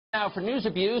Now, for news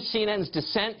abuse, CNN's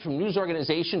descent from news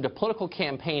organization to political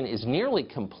campaign is nearly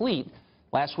complete.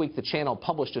 Last week, the channel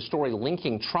published a story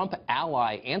linking Trump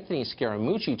ally Anthony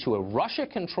Scaramucci to a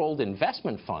Russia-controlled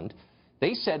investment fund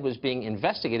they said was being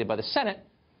investigated by the Senate.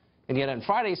 And yet on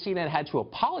Friday, CNN had to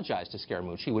apologize to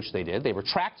Scaramucci, which they did. They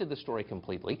retracted the story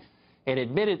completely and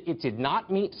admitted it did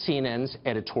not meet CNN's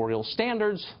editorial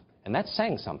standards, and that's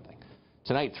saying something.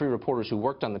 Tonight, 3 reporters who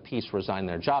worked on the piece resigned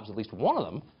their jobs. At least one of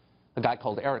them, a guy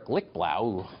called Eric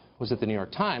Lichtblau, who was at the New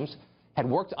York Times, had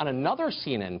worked on another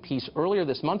CNN piece earlier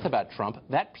this month about Trump.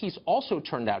 That piece also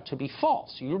turned out to be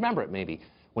false. You remember it maybe,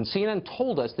 when CNN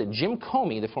told us that Jim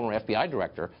Comey, the former FBI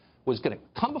director, was going to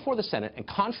come before the Senate and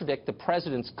contradict the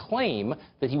president's claim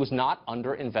that he was not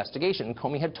under investigation. And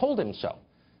Comey had told him so.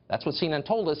 That's what CNN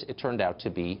told us. It turned out to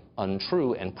be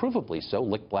untrue, and provably so.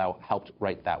 Lichtblau helped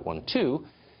write that one, too.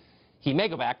 He may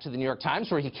go back to the New York Times,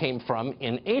 where he came from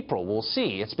in April. We'll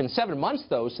see. It's been 7 months,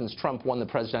 though, since Trump won the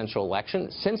presidential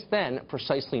election. Since then,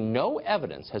 precisely no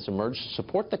evidence has emerged to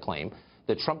support the claim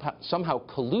that Trump somehow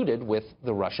colluded with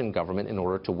the Russian government in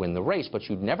order to win the race. But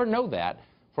you'd never know that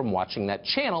from watching that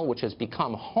channel, which has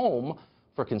become home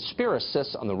for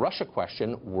conspiracists on the Russia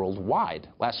question worldwide.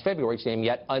 Last February, to name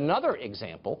yet another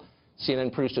example,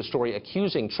 CNN produced a story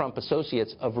accusing Trump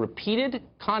associates of repeated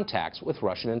contacts with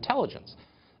Russian intelligence.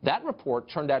 That report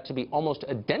turned out to be almost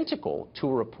identical to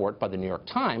a report by the New York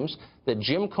Times that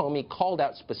Jim Comey called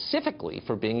out specifically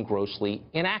for being grossly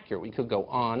inaccurate. We could go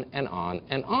on and on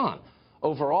and on.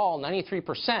 Overall,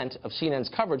 93% of CNN's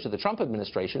coverage of the Trump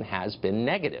administration has been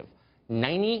negative.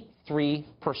 93%.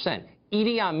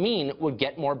 Idi Amin would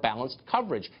get more balanced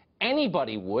coverage.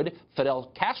 Anybody would.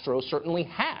 Fidel Castro certainly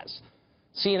has.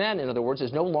 CNN, in other words,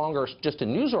 is no longer just a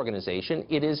news organization.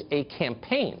 It is a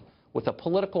campaign with a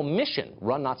political mission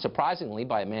run, not surprisingly,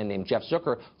 by a man named Jeff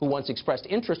Zucker, who once expressed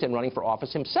interest in running for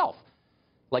office himself.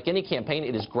 Like any campaign,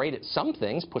 it is great at some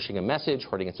things, pushing a message,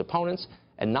 hurting its opponents,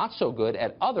 and not so good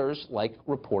at others, like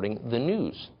reporting the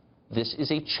news. This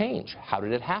is a change. How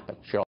did it happen? Cheryl